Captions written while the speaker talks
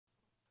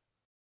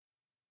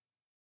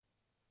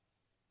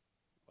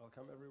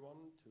Welcome everyone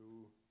to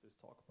this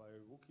talk by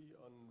Wookey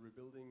on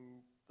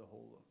rebuilding the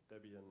whole of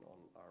Debian on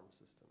ARM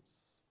systems.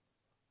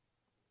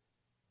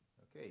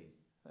 Okay,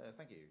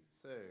 thank you.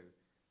 So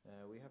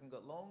we haven't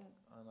got long,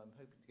 and I'm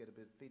hoping to get a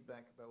bit of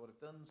feedback about what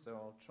I've done, so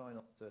I'll try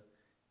not to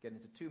get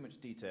into too much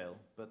detail.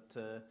 But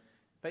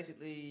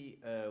basically,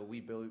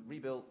 we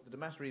did a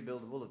mass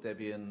rebuild of all of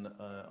Debian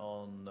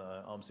on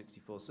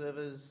ARM64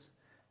 servers.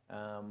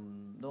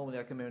 Normally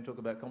I come here and talk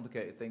about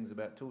complicated things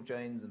about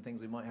toolchains and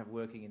things we might have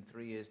working in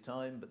 3 years'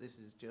 time, but this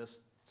is just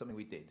something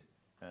we did.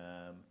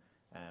 And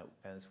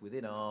it's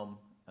within ARM,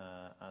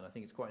 and I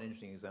think it's quite an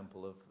interesting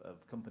example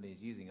of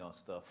companies using our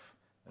stuff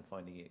and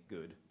finding it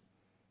good.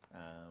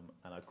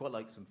 And I'd quite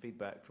like some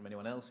feedback from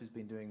anyone else who's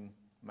been doing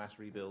mass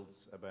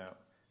rebuilds about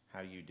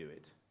how you do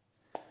it.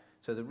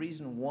 So the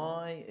reason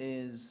why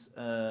is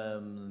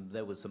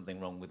there was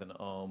something wrong with an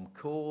ARM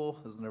core.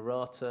 There was an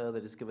errata. They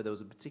discovered there was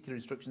a particular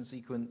instruction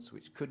sequence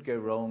which could go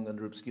wrong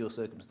under obscure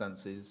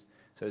circumstances.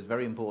 So it's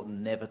very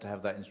important never to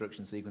have that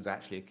instruction sequence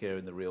actually occur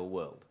in the real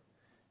world.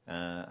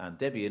 And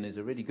Debian is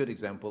a really good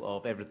example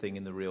of everything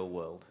in the real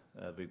world.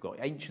 We've got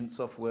ancient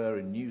software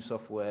and new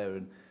software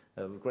and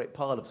a great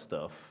pile of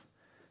stuff.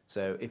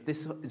 So if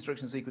this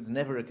instruction sequence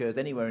never occurs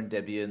anywhere in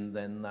Debian,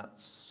 then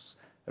that's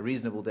a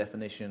reasonable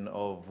definition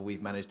of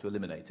we've managed to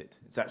eliminate it.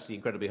 It's actually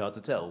incredibly hard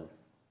to tell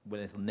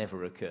when it'll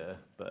never occur.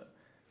 But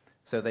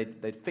so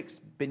they'd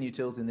fixed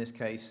binutils in this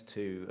case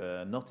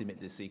to not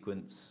emit this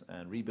sequence,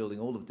 and rebuilding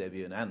all of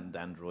Debian and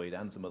Android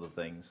and some other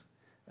things.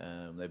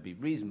 They'd be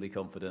reasonably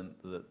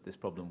confident that this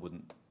problem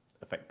wouldn't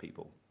affect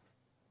people.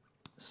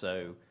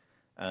 So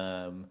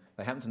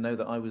they happened to know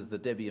that I was the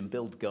Debian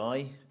build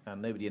guy,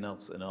 and nobody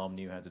else in ARM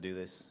knew how to do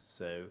this.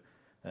 So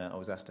I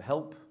was asked to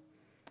help.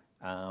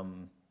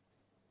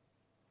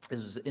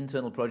 This was an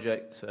internal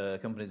project.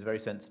 Companies are very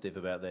sensitive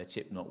about their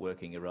chip not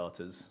working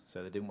erratas,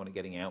 so they didn't want it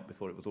getting out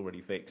before it was already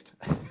fixed.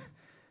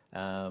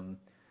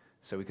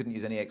 So we couldn't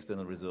use any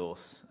external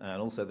resource. And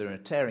also they're in a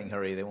tearing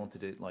hurry. They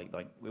wanted it like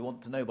we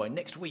want to know by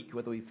next week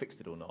whether we fixed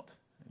it or not.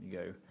 And you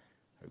go,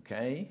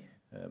 okay,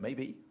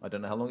 maybe. I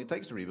don't know how long it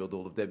takes to rebuild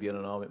all of Debian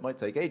and ARM. It might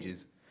take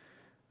ages.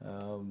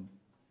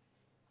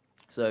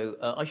 So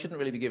I shouldn't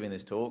really be giving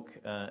this talk.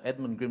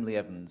 Edmund Grimley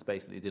Evans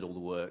basically did all the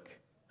work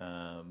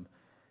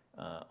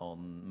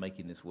on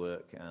making this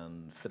work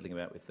and fiddling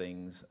about with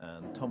things,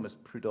 and Thomas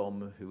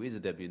Prudhomme, who is a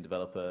Debian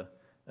developer,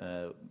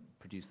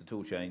 produced the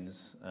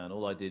toolchains, and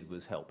all I did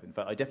was help. In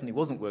fact, I definitely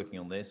wasn't working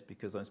on this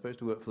because I'm supposed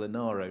to work for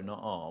Linaro, not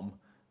ARM,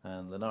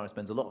 and Linaro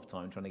spends a lot of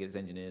time trying to get its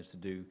engineers to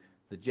do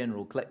the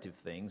general collective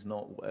things,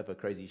 not whatever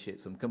crazy shit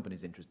some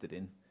company's interested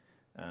in.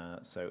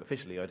 So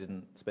officially I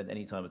didn't spend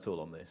any time at all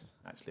on this.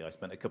 Actually, I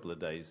spent a couple of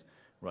days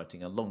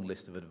writing a long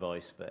list of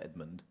advice for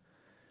Edmund.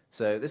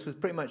 So this was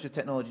pretty much a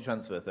technology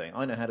transfer thing.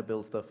 I know how to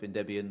build stuff in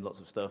Debian, lots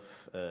of stuff.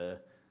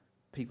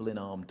 People in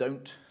ARM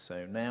don't,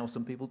 so now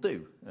some people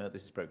do.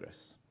 This is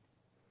progress.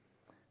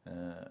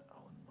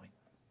 My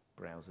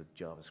browser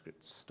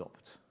JavaScript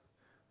stopped.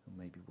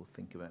 Maybe we'll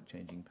think about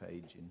changing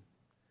page in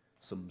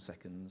some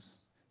seconds.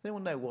 Does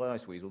anyone know why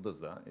Iceweasel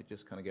does that? It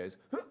just kind of goes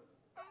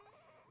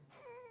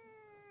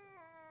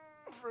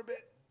for a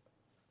bit.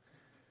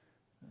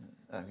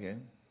 Okay,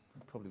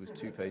 probably was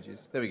 2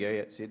 pages. There we go,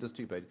 yeah, see, it does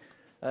 2 pages.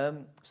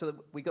 So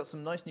we got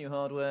some nice new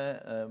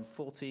hardware,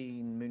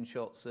 14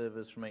 Moonshot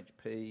servers from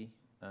HP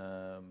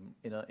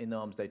in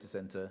ARM's data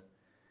center.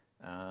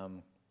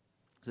 So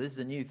this is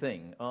a new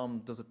thing. ARM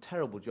does a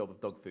terrible job of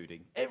dog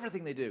fooding.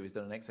 Everything they do is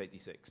done on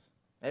x86.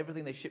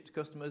 Everything they ship to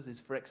customers is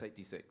for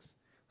x86.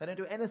 They don't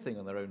do anything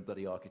on their own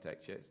bloody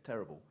architecture. It's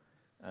terrible.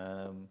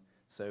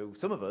 So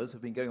some of us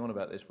have been going on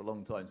about this for a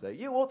long time, saying,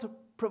 you ought to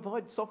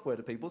provide software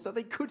to people so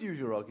they could use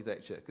your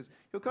architecture, because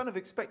you're kind of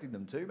expecting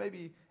them to.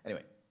 Maybe,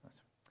 anyway.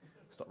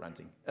 Stop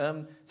ranting.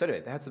 So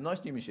anyway, they had some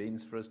nice new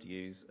machines for us to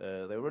use.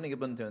 They were running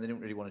Ubuntu and they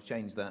didn't really want to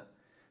change that.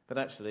 But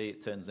actually,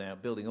 it turns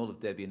out building all of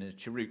Debian in a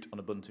cheroot on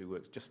Ubuntu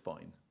works just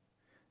fine.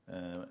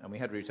 And we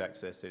had root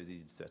access, so it was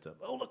easy to set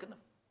up. Oh, look, and the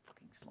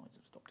fucking slides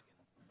have stopped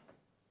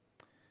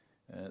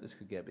again. This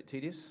could get a bit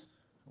tedious.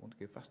 I want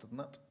to go faster than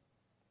that.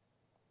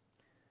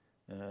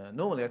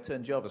 Normally, I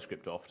turn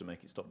JavaScript off to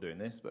make it stop doing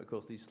this, but of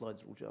course, these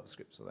slides are all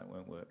JavaScript, so that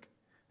won't work.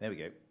 There we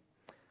go.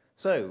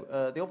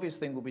 So the obvious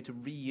thing will be to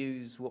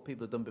reuse what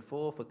people have done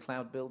before for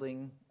cloud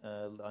building.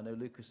 I know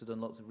Lucas has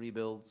done lots of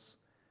rebuilds,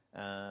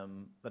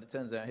 but it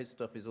turns out his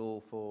stuff is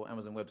all for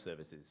Amazon Web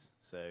Services.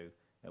 So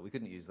we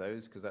couldn't use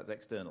those because that's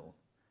external.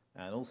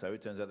 And also,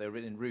 it turns out they were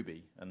written in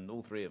Ruby, and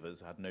all 3 of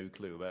us had no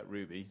clue about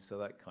Ruby, so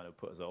that kind of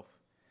put us off.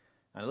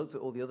 And I looked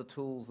at all the other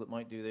tools that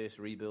might do this,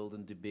 rebuild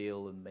and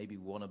debuild and maybe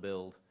wanna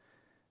build.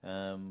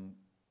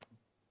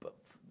 But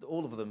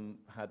all of them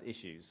had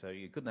issues, so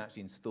you couldn't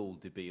actually install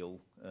Debian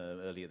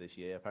earlier this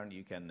year. Apparently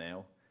you can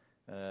now.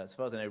 As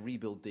far as I know,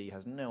 Rebuild D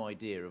has no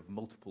idea of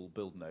multiple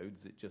build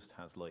nodes. It just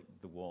has like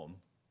the one.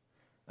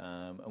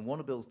 And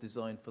WannaBuild's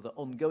designed for the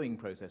ongoing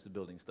process of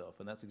building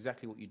stuff, and that's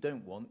exactly what you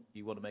don't want.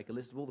 You want to make a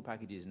list of all the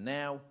packages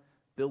now,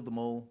 build them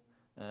all,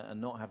 and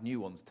not have new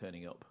ones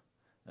turning up.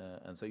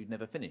 And so you'd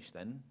never finish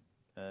then.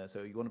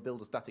 So you want to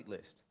build a static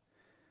list.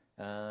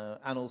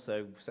 And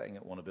also setting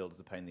up one build is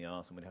a pain in the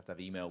arse, and we'd have to have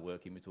email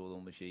working between all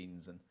the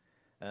machines.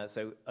 And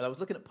so I was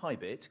looking at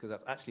PyBit, because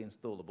that's actually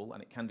installable,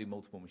 and it can do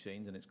multiple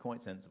machines, and it's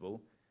quite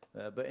sensible.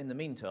 But in the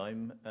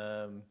meantime,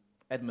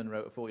 Edmund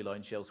wrote a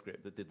 40-line shell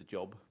script that did the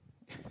job.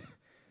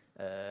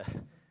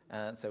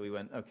 And so we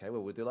went, okay,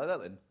 well, we'll do like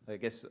that then. I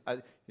guess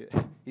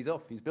he's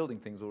off. He's building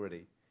things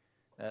already.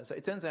 So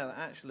it turns out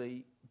that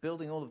actually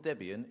building all of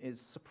Debian is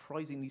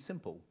surprisingly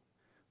simple.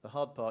 The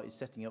hard part is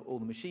setting up all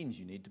the machines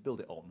you need to build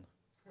it on.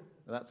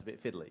 That's a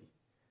bit fiddly.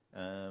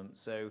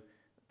 So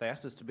they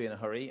asked us to be in a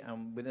hurry,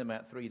 and within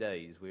about 3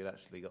 days, we had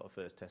actually got our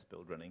first test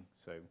build running,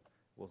 so it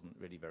wasn't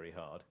really very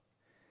hard.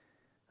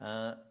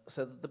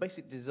 So the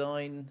basic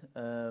design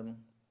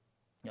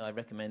I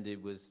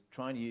recommended was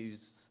trying to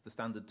use the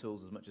standard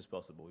tools as much as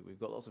possible. We've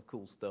got lots of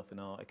cool stuff in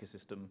our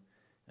ecosystem.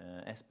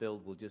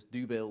 S-Build will just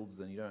do builds,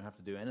 and you don't have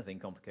to do anything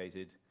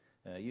complicated.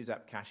 Use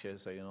app cacher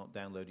so you're not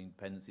downloading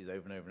dependencies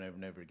over and over and over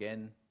and over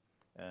again.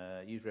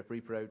 Use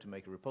reprepro to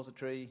make a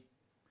repository.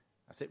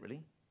 That's it,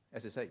 really.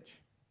 SSH.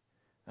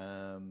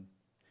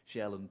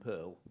 Shell and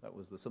Perl. That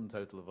was the sum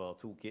total of our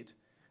toolkit.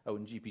 Oh,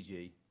 and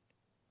GPG.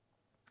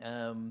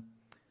 To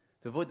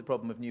avoid the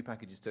problem of new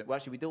packages, well,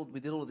 actually, we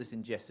did all of this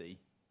in Jessie,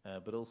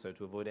 but also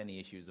to avoid any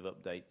issues of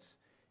updates,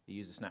 you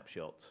use a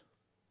snapshot,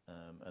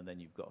 and then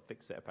you've got a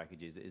fixed set of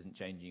packages that isn't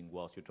changing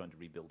whilst you're trying to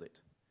rebuild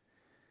it.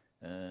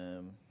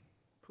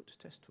 Put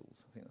test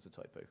tools. I think that's a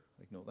typo.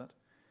 Ignore that.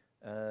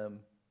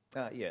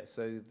 Yeah,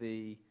 so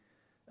the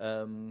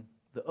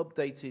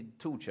updated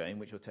toolchain,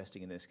 which you're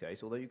testing in this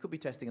case, although you could be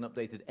testing an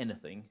updated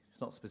anything,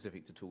 it's not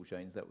specific to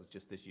toolchains, that was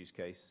just this use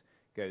case,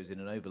 goes in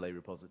an overlay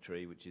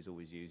repository, which is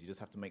always used. You just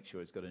have to make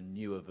sure it's got a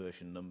newer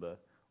version number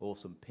or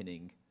some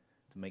pinning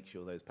to make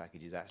sure those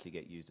packages actually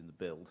get used in the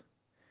build.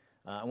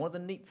 And one of the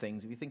neat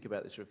things, if you think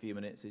about this for a few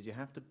minutes, is you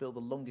have to build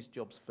the longest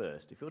jobs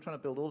first. If you're trying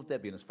to build all of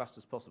Debian as fast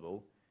as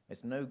possible,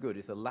 it's no good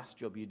if the last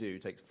job you do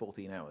takes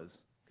 14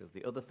 hours, because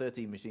the other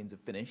 13 machines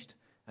have finished,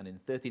 and in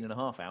 13 and a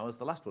half hours,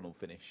 the last one will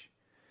finish.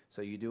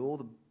 So you do all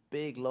the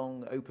big,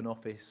 long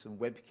OpenOffice and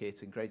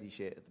WebKit and crazy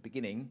shit at the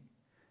beginning,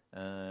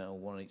 or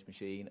one on each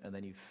machine, and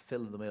then you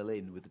fill them all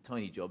in with the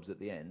tiny jobs at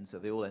the end, so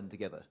they all end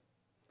together.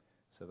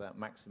 So that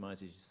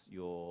maximizes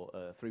your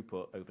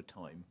throughput over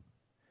time.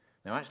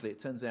 Now, actually, it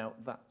turns out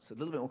that's a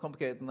little bit more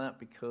complicated than that,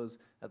 because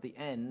at the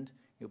end,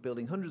 you're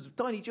building hundreds of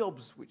tiny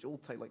jobs, which all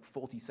take like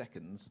 40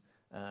 seconds,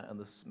 and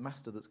the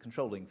master that's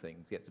controlling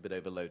things gets a bit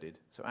overloaded.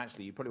 So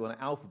actually, you probably want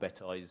to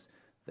alphabetize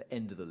the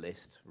end of the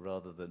list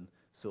rather than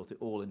sort it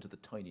all into the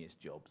tiniest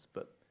jobs.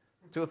 But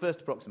to a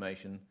first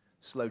approximation,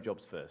 slow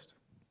jobs first.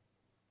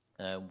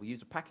 We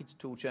used a package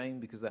toolchain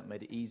because that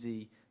made it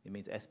easy. It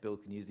means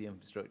S-Build can use the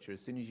infrastructure.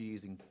 As soon as you're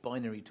using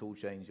binary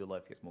toolchains, your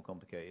life gets more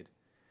complicated.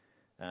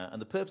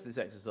 And the purpose of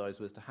this exercise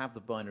was to have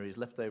the binaries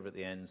left over at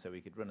the end so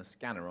we could run a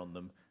scanner on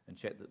them and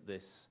check that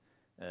this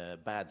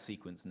bad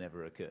sequence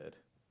never occurred.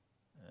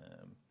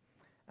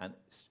 And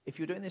if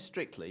you're doing this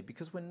strictly,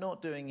 because we're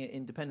not doing it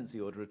in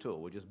dependency order at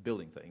all, we're just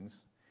building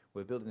things,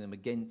 we're building them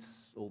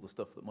against all the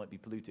stuff that might be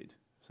polluted.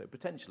 So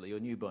potentially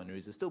your new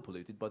binaries are still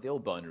polluted by the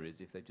old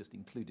binaries if they've just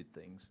included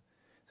things.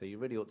 So you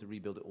really ought to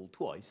rebuild it all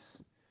twice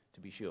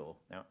to be sure.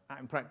 Now,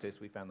 in practice,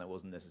 we found that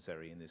wasn't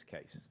necessary in this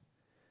case.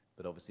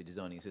 But obviously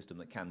designing a system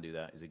that can do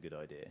that is a good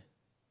idea.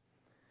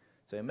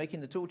 So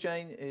making the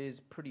toolchain is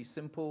pretty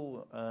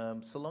simple,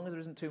 so long as there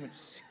isn't too much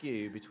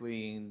skew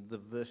between the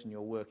version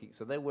you're working.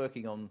 So they're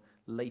working on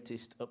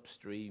latest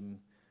upstream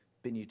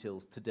bin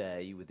utils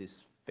today with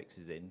this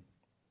fixes in.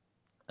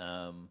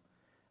 And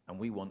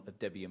we want a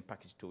Debian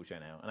package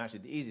toolchain out. And actually,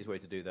 the easiest way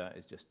to do that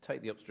is just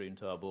take the upstream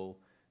tarball,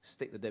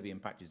 stick the Debian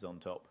packages on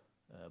top,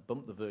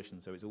 bump the version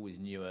so it's always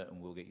newer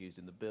and will get used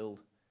in the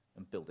build,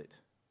 and build it.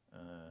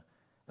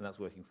 And that's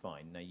working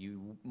fine. Now,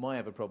 you might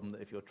have a problem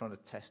that if you're trying to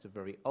test a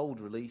very old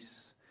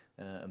release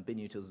and bin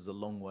utils is a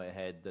long way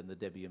ahead, then the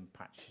Debian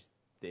patch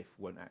diff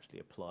won't actually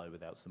apply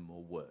without some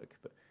more work.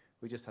 But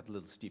we just had a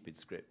little stupid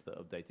script that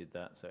updated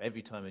that. So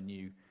every time a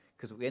new,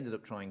 because we ended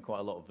up trying quite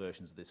a lot of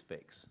versions of this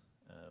fix.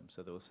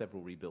 So there were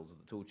several rebuilds of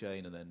the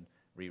toolchain and then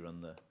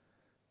rerun the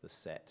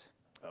set.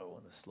 Oh,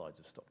 and the slides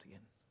have stopped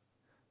again.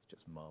 It's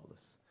just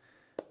marvelous.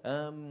 If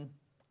I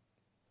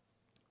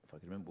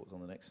could remember what was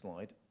on the next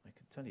slide, I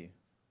could tell you.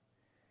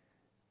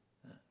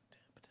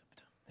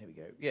 Here we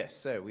go. Yes,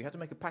 so we had to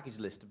make a package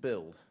list to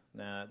build.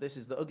 Now, this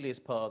is the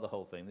ugliest part of the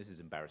whole thing. This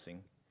is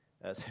embarrassing.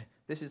 So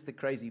this is the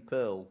crazy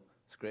Perl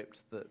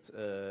script that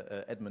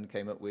Edmund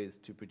came up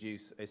with to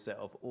produce a set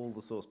of all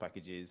the source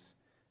packages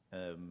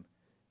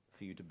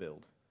for you to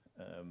build,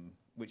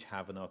 which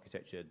have an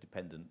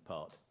architecture-dependent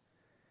part.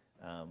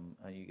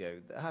 And you go,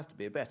 there has to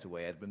be a better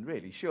way, Edmund,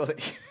 really,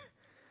 surely.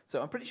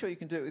 So I'm pretty sure you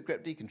can do it with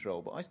grep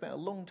decontrol, but I spent a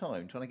long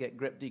time trying to get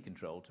grep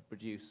decontrol to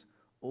produce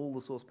all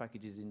the source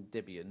packages in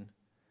Debian,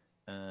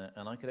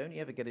 and I could only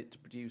ever get it to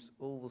produce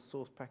all the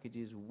source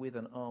packages with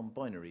an ARM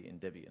binary in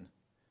Debian.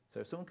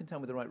 So if someone can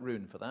tell me the right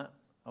rune for that,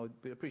 I would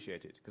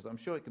appreciate it, because I'm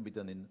sure it can be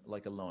done in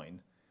like a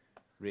line,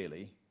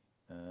 really.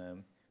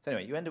 So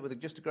anyway, you end up with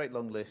just a great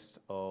long list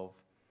of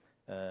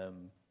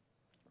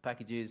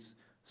packages.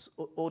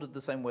 ordered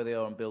the same way they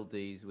are on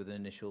builds, with an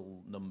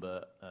initial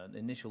number, an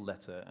initial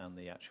letter, and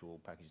the actual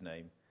package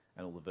name,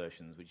 and all the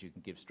versions, which you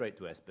can give straight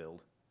to sbuild,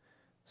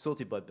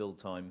 sorted by build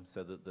time,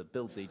 so that the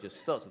build D just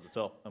starts at the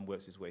top and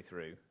works its way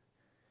through.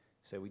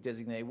 So we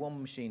designate one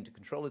machine to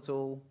control it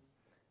all,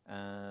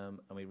 and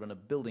we run a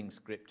building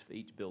script for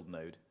each build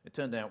node. It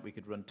turned out we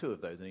could run 2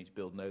 of those on each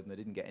build node, and they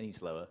didn't get any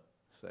slower.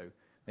 So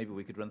maybe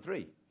we could run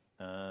 3.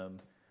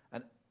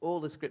 And all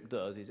the script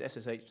does is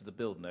SSH to the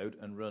build node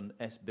and run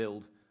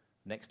sbuild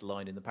next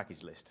line in the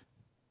package list.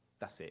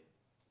 That's it.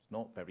 It's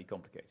not very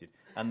complicated.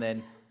 And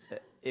then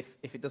if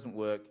it doesn't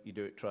work, you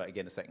try it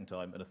again a second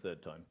time and a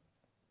third time.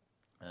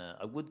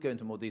 I would go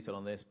into more detail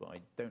on this, but I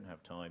don't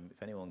have time.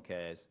 If anyone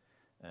cares,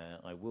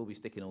 I will be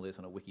sticking all this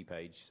on a wiki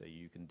page so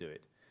you can do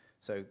it.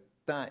 So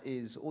that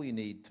is all you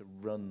need to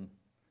run,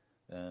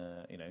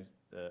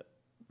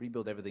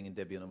 rebuild everything in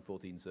Debian on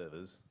 14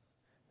 servers,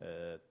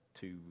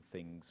 2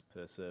 things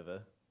per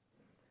server,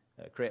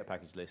 create a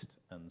package list,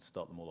 and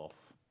start them all off.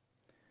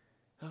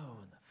 Oh,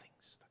 and the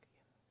thing's stuck again.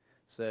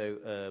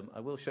 So I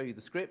will show you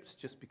the script,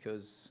 just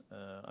because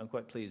I'm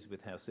quite pleased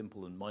with how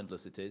simple and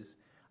mindless it is.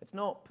 It's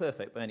not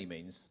perfect by any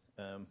means,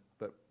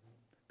 but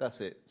that's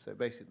it. So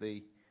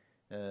basically,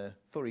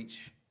 for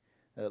each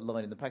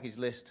line in the package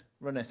list,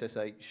 run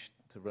SSH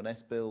to run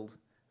sbuild,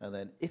 and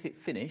then if it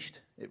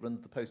finished, it runs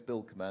the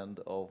post-build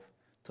command of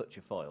touch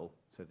a file,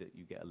 so that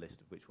you get a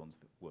list of which ones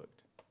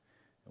worked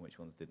and which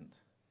ones didn't.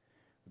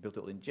 We built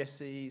it all in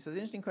Jessie. So there's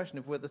an interesting question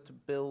of whether to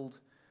build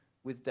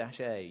with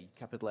 -A,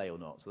 capital A or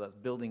not. So that's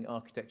building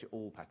architecture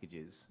all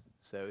packages.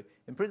 So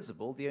in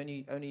principle, the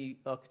only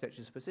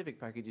architecture-specific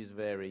packages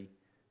vary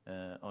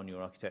on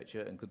your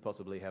architecture and could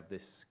possibly have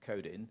this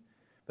code in.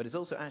 But it's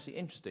also actually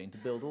interesting to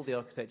build all the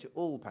architecture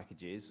all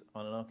packages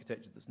on an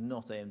architecture that's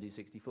not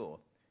AMD64,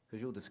 because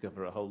you'll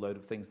discover a whole load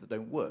of things that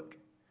don't work,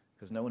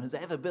 because no one has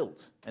ever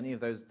built any of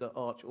those the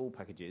Arch all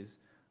packages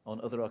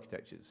on other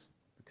architectures,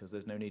 because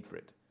there's no need for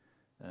it.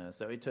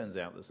 So it turns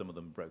out that some of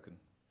them are broken.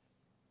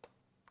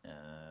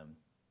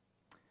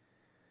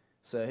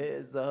 So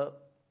here's a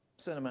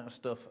certain amount of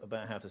stuff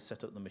about how to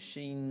set up the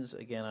machines.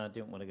 Again, I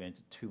don't want to go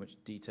into too much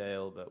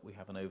detail, but we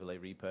have an overlay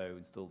repo,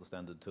 install the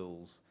standard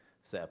tools,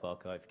 set up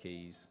archive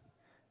keys,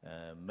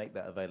 make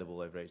that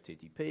available over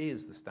HTTP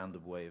as the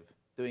standard way of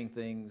doing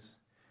things.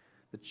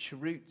 The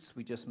chroots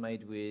we just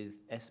made with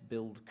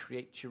sbuild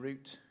create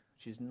chroot,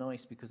 which is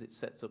nice because it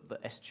sets up the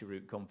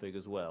schroot config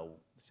as well.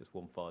 It's just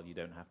one file you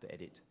don't have to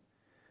edit.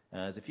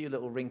 There's a few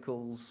little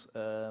wrinkles.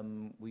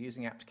 We're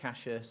using apt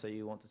cacher, so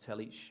you want to tell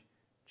each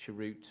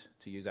chroot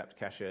to use apt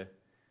cacher.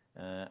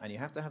 And you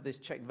have to have this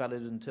check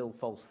valid until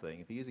false thing.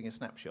 If you're using a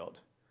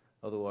snapshot,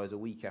 otherwise a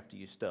week after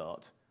you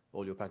start,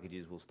 all your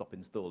packages will stop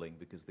installing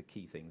because the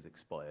key thing's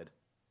expired.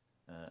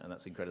 And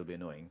that's incredibly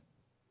annoying.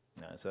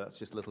 So that's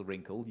just a little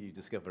wrinkle you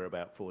discover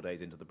about 4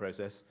 days into the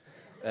process.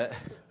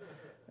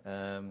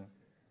 And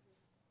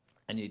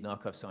you need an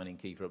archive signing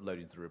key for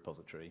uploading to the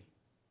repository.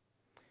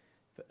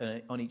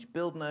 On each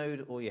build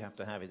node, all you have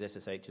to have is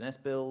SSH and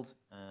sbuild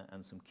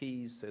and some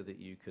keys so that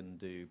you can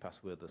do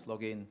passwordless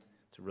login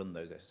to run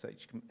those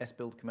SSH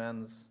sbuild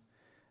commands.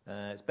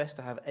 It's best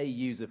to have a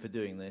user for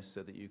doing this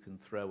so that you can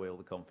throw away all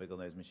the config on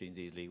those machines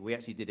easily. We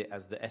actually did it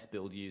as the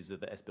sbuild user,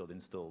 the sbuild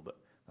install, but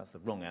that's the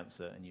wrong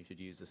answer, and you should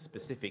use a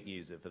specific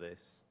user for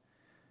this.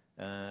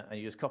 And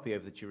you just copy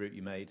over the chroot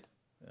you made.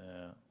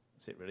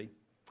 That's it, really.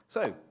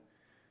 So,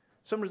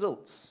 some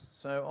results.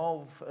 So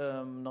of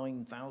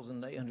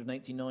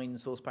 9,889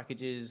 source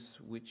packages,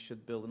 which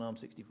should build an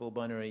ARM64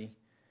 binary,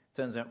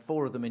 turns out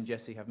 4 of them in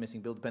Jessie have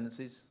missing build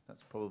dependencies.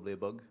 That's probably a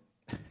bug.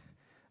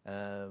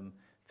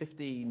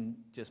 15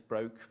 just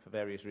broke for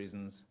various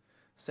reasons.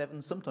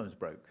 7 sometimes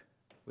broke,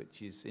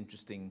 which is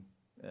interesting,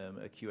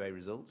 a QA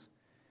result.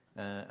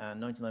 And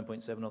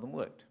 99.7 of them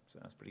worked, so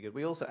that's pretty good.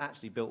 We also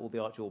actually built all the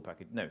Arch all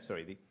packages. No,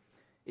 sorry.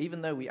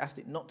 Even though we asked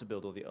it not to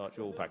build all the Arch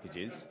all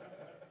packages,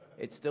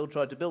 it still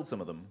tried to build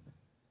some of them.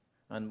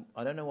 And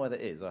I don't know why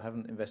that is. I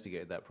haven't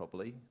investigated that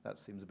properly. That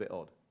seems a bit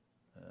odd.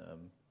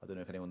 I don't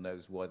know if anyone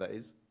knows why that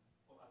is.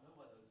 Well, I know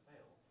why those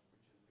fail, which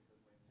is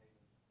because maintainers,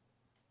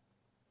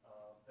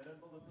 they don't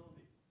build a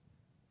buildy.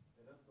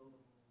 They don't build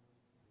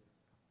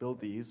Build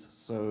these,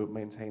 so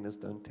maintainers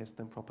don't test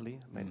them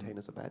properly.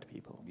 Maintainers are bad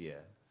people. Yeah,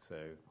 so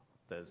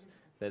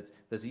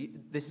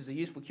this is a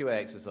useful QA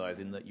exercise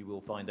in that you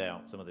will find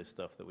out some of this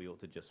stuff that we ought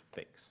to just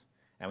fix.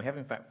 And we have,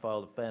 in fact,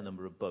 filed a fair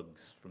number of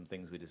bugs from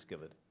things we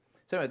discovered.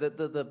 So anyway,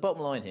 the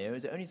bottom line here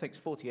is it only takes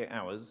 48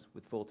 hours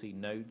with 14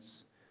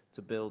 nodes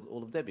to build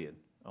all of Debian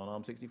on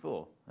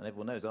ARM64. And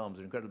everyone knows ARMs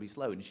are incredibly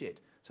slow and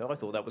shit. So I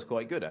thought that was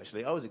quite good,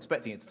 actually. I was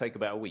expecting it to take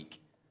about a week,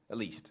 at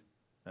least.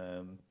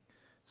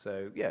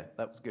 So, yeah,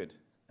 that was good.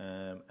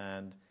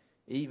 And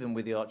even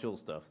with the Arch all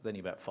stuff, there's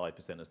only about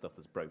 5% of stuff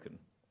that's broken.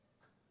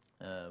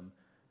 And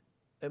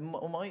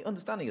my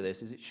understanding of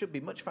this is it should be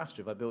much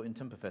faster if I built in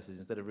temperfesses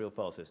instead of real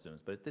file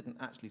systems, but it didn't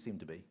actually seem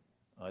to be.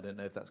 I don't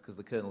know if that's because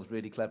the kernel's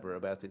really clever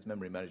about its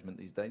memory management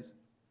these days.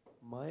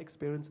 My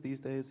experience these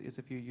days is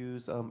if you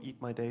use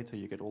Eat My Data,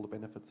 you get all the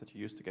benefits that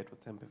you used to get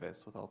with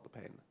temperfest without the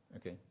pain.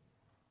 Okay.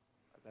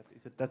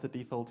 That's a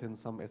default in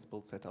some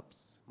S-build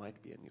setups,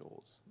 might be in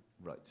yours.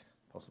 Right,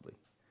 possibly.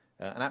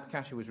 An app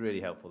cacher was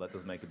really helpful. That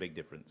does make a big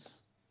difference,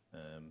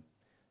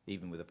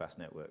 even with a fast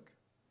network.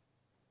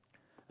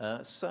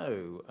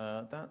 So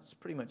that's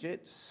pretty much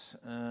it.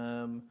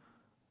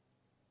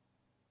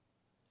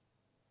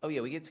 Oh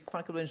yeah, we get to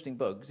find a couple of interesting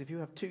bugs. If you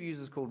have two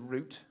users called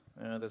root,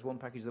 there's one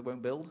package that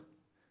won't build.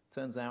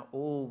 Turns out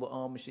all the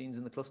ARM machines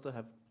in the cluster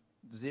have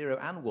 0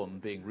 and 1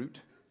 being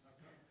root.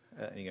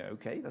 And you go,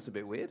 okay, that's a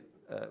bit weird.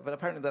 But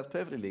apparently that's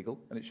perfectly legal,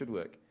 and it should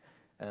work.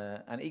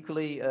 And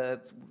equally,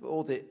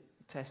 audit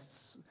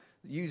tests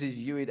uses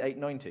UID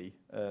 890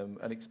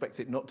 and expects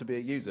it not to be a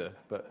user.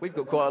 But we've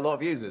got quite a lot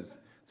of users,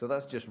 so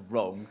that's just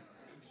wrong.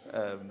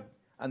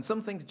 And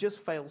some things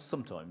just fail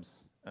sometimes.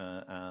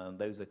 And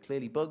those are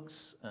clearly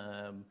bugs,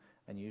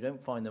 and you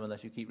don't find them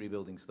unless you keep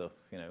rebuilding stuff.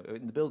 You know,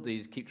 in the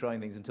buildies, keep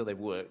trying things until they've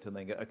worked, and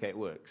then go, okay, it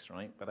works,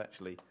 right? But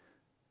actually,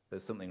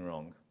 there's something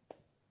wrong.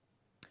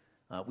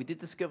 We did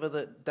discover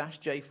that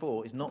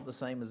 -J4 is not the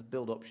same as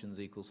build options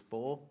equals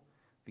 4,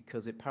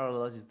 because it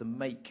parallelizes the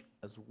make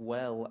as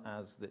well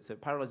as so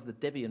it parallelizes the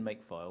Debian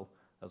make file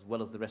as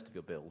well as the rest of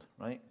your build,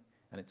 right?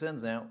 And it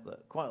turns out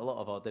that quite a lot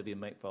of our Debian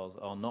make files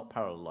are not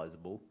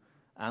parallelizable,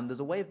 and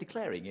there's a way of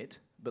declaring it,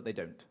 but they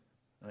don't.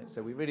 Right?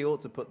 So we really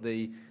ought to put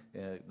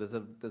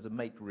there's a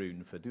make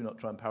rune for do not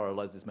try and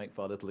parallelize this make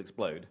file, it'll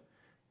explode.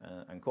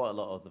 And quite a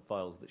lot of the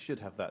files that should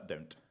have that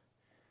don't.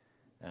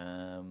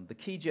 The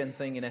keygen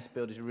thing in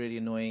SBuild is really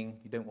annoying.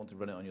 You don't want to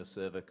run it on your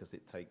server because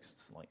it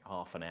takes like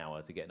half an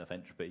hour to get enough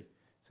entropy.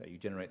 So you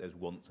generate those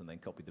once and then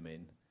copy them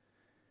in.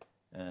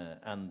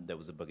 And there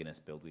was a bug in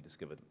SBuild we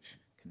discovered which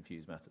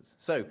confused matters.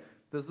 So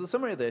the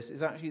summary of this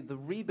is actually the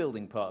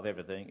rebuilding part of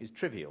everything is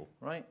trivial,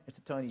 right? It's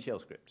a tiny shell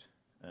script.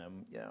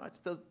 Yeah,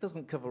 it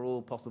doesn't cover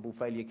all possible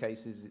failure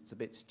cases. It's a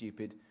bit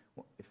stupid.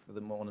 If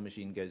one of the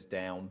machine goes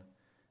down,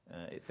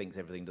 it thinks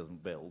everything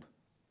doesn't build.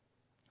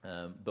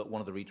 But one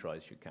of the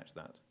retries should catch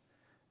that.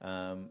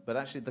 But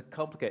actually, the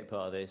complicated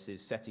part of this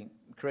is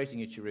creating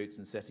your roots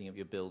and setting up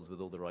your builds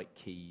with all the right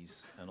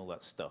keys and all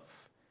that stuff,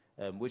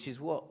 which is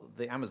what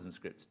the Amazon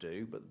scripts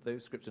do. But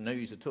those scripts are no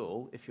use at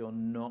all if you're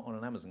not on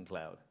an Amazon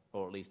cloud,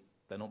 or at least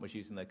they're not much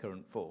use in their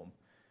current form.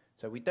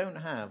 So we don't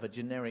have a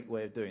generic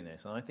way of doing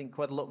this. And I think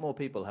quite a lot more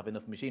people have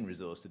enough machine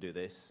resource to do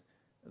this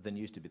than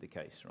used to be the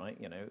case, right?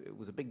 You know, it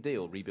was a big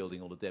deal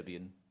rebuilding all of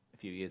Debian a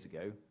few years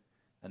ago.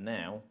 And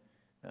now,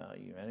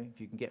 you know,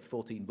 if you can get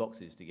 14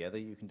 boxes together,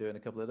 you can do it in a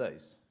couple of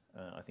days.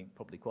 I think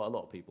probably quite a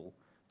lot of people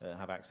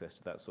have access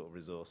to that sort of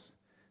resource.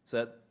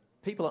 So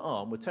people at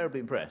ARM were terribly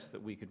impressed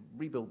that we could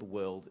rebuild the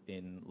world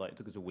in, like, it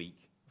took us a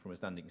week from a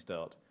standing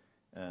start.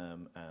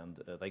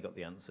 And they got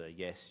the answer,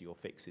 yes, your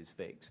fix is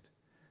fixed.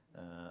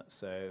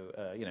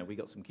 You know, we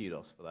got some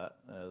kudos for that.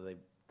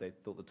 They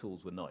thought the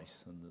tools were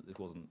nice and that it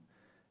wasn't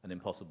an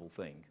impossible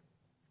thing.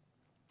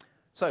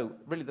 So,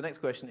 really, the next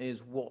question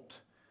is,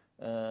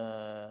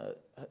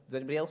 does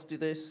anybody else do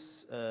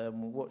this?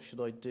 What should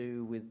I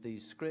do with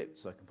these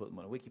scripts? I can put them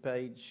on a wiki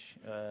page.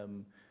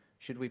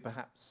 Should we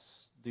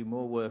perhaps do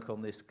more work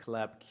on this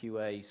collab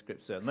QA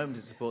script? So at the moment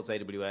it supports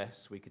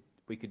AWS.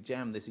 We could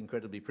jam this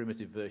incredibly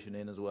primitive version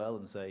in as well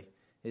and say,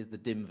 here's the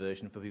DIM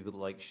version for people that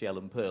like Shell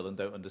and Perl and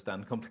don't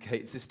understand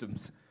complicated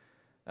systems.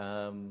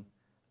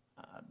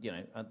 You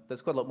know,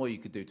 there's quite a lot more you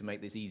could do to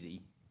make this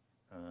easy.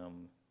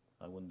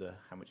 I wonder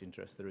how much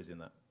interest there is in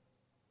that.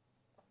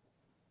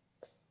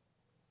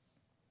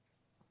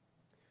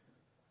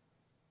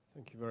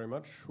 Thank you very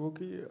much,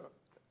 Wookey.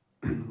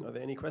 Are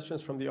there any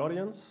questions from the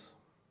audience?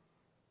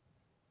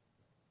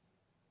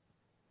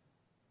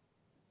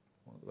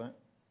 One at the back.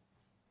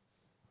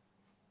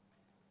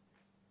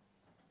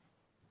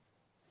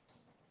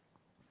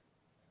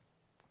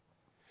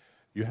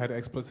 You had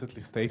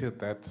explicitly stated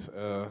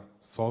that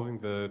solving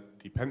the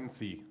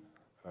dependency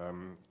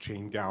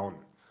chain down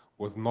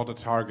was not a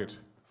target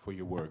for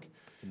your work.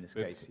 In this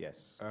case,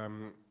 yes.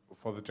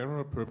 For the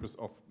general purpose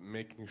of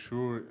making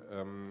sure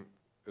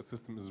a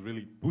system is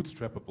really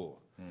bootstrappable,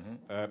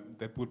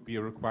 that would be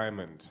a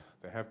requirement.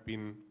 There have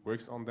been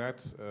works on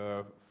that,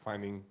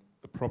 finding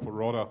the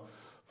proper order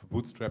for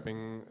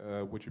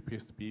bootstrapping, which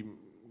appears to be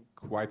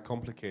quite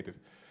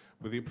complicated.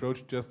 With the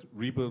approach just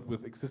rebuild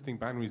with existing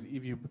binaries,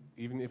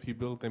 even if you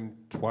build them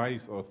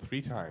twice or 3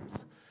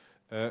 times,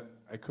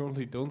 I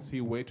currently don't see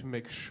a way to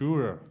make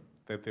sure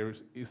that there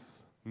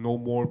is no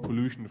more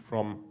pollution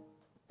from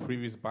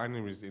previous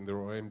binaries in there,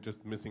 or I'm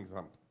just missing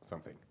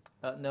something.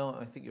 No,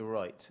 I think you're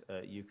right.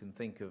 You can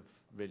think of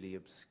really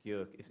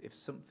obscure, if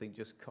something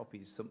just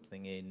copies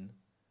something in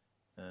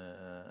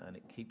and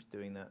it keeps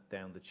doing that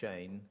down the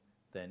chain,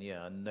 then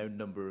yeah, no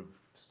number of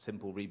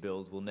simple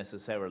rebuilds will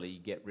necessarily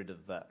get rid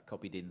of that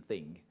copied in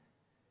thing.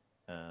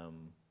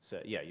 So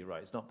yeah, you're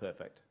right, it's not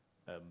perfect.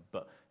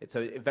 But it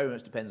very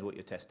much depends on what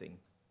you're testing.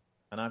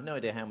 And I have no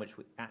idea how much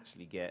we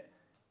actually get,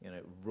 you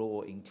know,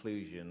 raw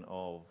inclusion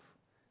of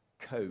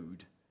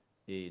code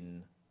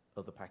in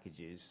other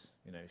packages.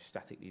 You know,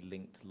 statically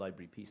linked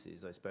library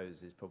pieces, I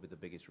suppose, is probably the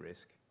biggest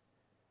risk.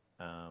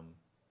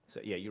 So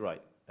yeah, you're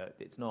right.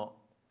 It's not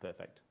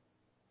perfect.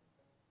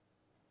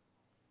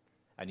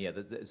 And yeah,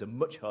 there's a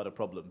much harder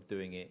problem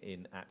doing it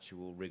in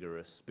actual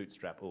rigorous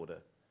bootstrap order,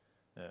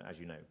 as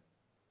you know.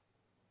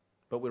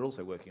 But we're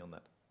also working on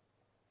that.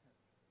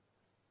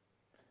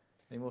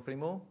 Any more for any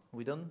more? Are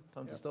we done?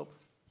 Time to stop?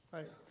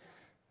 Right.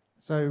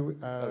 So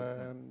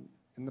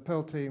in the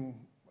Perl team,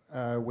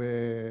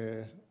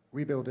 we're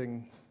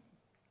rebuilding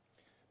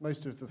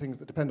most of the things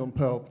that depend on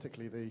Perl,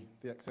 particularly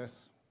the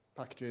XS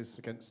packages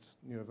against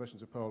newer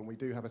versions of Perl. And we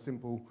do have a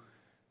simple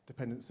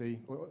dependency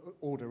or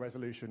order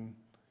resolution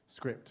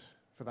script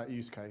for that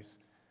use case,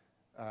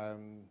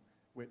 and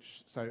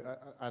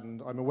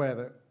I'm aware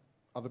that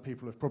other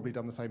people have probably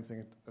done the same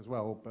thing as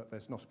well, but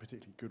there's not a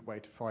particularly good way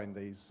to find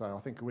these. So I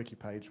think a wiki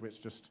page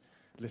which just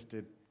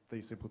listed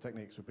these simple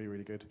techniques would be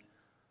really good.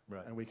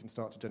 Right. And we can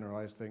start to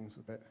generalize things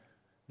a bit.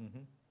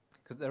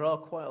 Because there are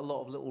quite a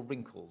lot of little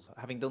wrinkles.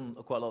 Having done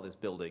quite a lot of this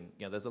building,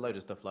 there's a load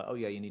of stuff like, oh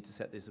yeah, you need to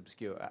set this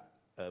obscure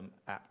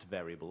apt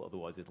variable,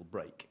 otherwise it'll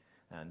break.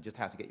 And just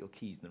how to get your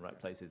keys in the right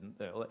places. And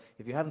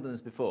if you haven't done this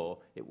before,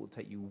 it will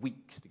take you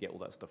weeks to get all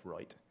that stuff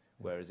right.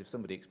 Whereas if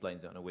somebody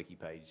explains it on a wiki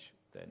page,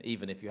 then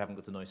even if you haven't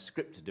got a nice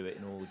script to do it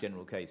in all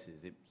general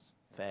cases, it's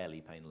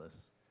fairly painless.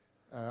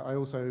 I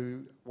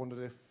also wondered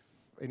if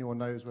anyone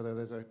knows whether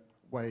there's a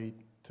way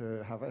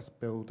to have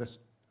sbuild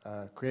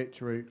create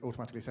to root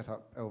automatically set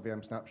up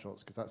LVM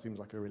snapshots, because that seems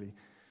like a really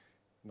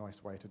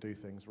nice way to do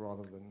things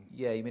rather than...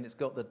 Yeah, you mean it's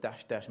got the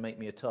dash make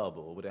me a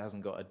tarball, but it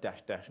hasn't got a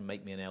dash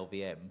make me an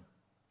LVM.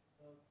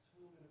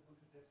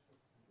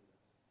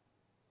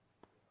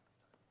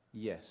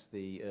 Yes,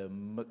 the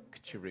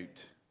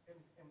muck-to-root.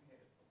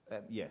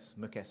 Yes,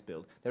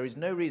 muck-sbuild. There is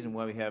no reason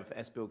why we have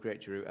sbuild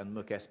create to root and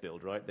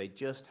muck-sbuild, right? They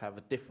just have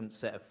a different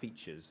set of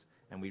features,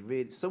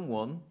 and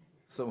someone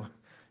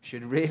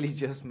should really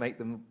just make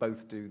them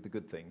both do the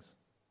good things,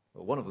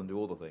 or one of them do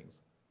all the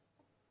things.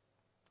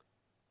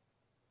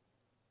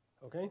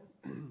 Okay,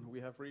 we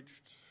have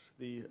reached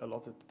the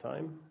allotted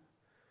time.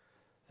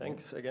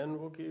 Thanks again,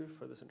 Wookey,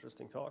 for this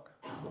interesting talk.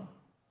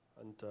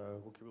 And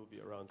Wookey will be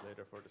around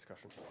later for a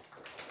discussion.